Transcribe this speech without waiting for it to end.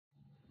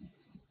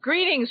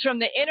Greetings from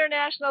the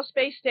International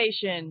Space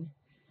Station.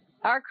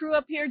 Our crew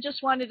up here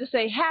just wanted to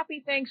say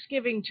happy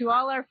Thanksgiving to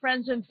all our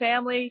friends and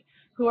family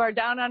who are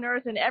down on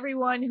Earth and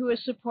everyone who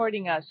is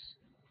supporting us.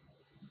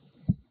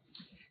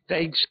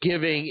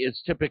 Thanksgiving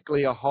is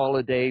typically a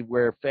holiday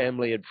where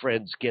family and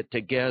friends get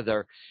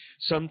together.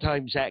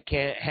 Sometimes that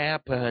can't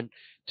happen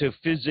to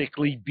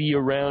physically be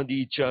around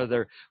each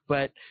other,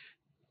 but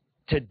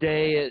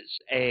today's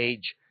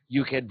age,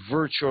 you can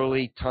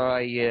virtually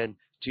tie in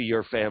to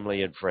your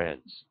family and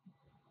friends.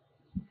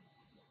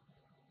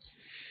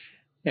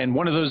 And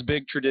one of those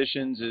big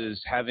traditions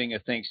is having a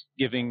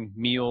Thanksgiving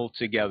meal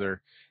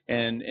together.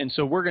 And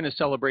so we're going to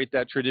celebrate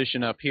that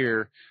tradition up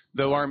here,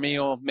 though our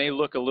meal may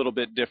look a little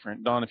bit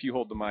different. Don, if you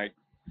hold the mic.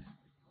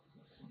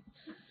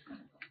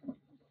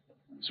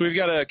 So we've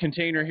got a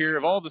container here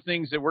of all the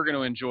things that we're going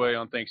to enjoy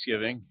on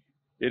Thanksgiving.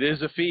 It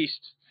is a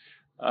feast.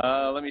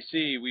 Let me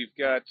see. We've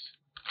got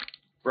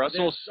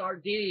Brussels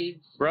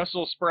sardines,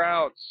 Brussels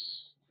sprouts,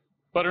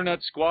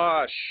 butternut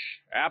squash,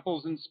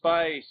 apples and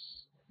spice,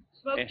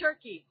 smoked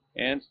turkey.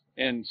 And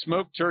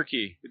smoked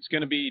turkey. It's going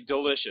to be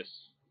delicious.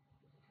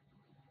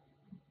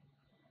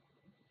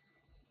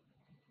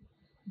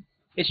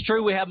 It's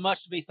true we have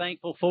much to be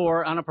thankful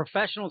for. On a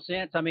professional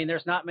sense, I mean,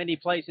 there's not many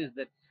places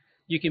that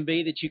you can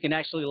be that you can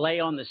actually lay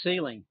on the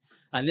ceiling,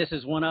 and this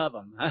is one of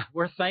them.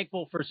 We're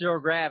thankful for zero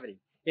gravity.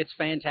 It's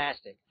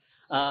fantastic.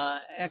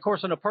 And of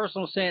course, in a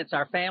personal sense,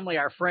 our family,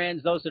 our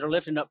friends, those that are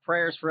lifting up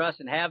prayers for us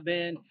and have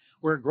been,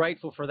 we're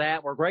grateful for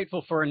that. We're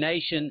grateful for a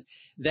nation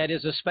that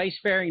is a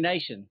spacefaring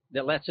nation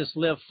that lets us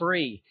live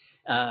free,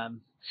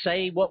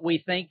 say what we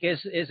think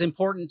is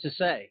important to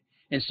say,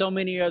 and so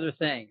many other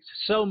things.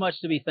 So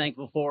much to be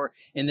thankful for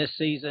in this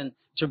season,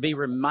 to be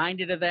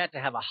reminded of that, to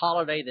have a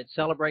holiday that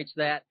celebrates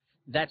that,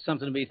 that's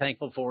something to be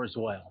thankful for as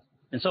well.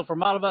 And so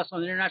from all of us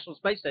on the International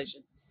Space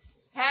Station,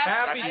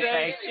 Happy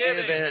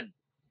Thanksgiving.